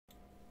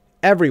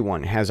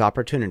Everyone has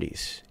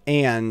opportunities,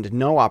 and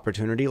no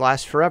opportunity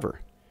lasts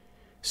forever.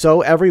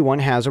 So everyone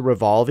has a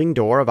revolving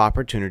door of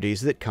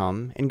opportunities that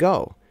come and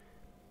go.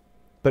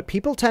 But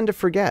people tend to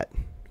forget,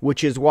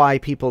 which is why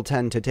people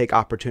tend to take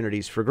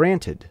opportunities for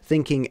granted,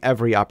 thinking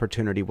every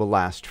opportunity will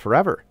last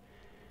forever.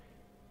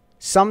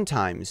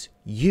 Sometimes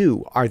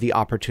you are the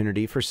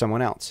opportunity for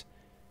someone else.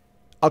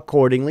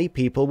 Accordingly,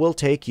 people will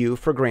take you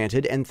for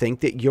granted and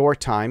think that your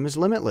time is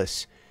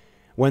limitless.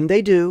 When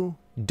they do,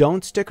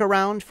 don't stick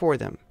around for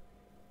them.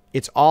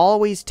 It's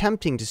always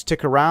tempting to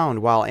stick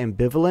around while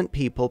ambivalent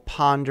people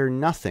ponder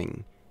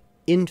nothing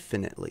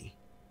infinitely.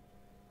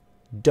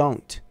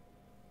 Don't.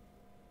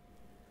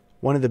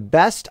 One of the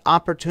best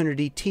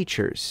opportunity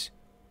teachers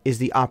is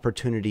the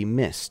opportunity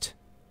missed.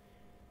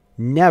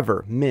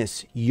 Never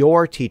miss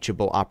your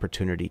teachable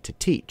opportunity to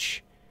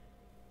teach.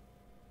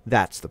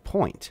 That's the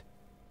point.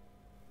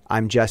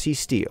 I'm Jesse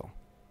Steele,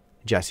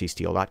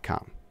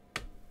 jessesteele.com.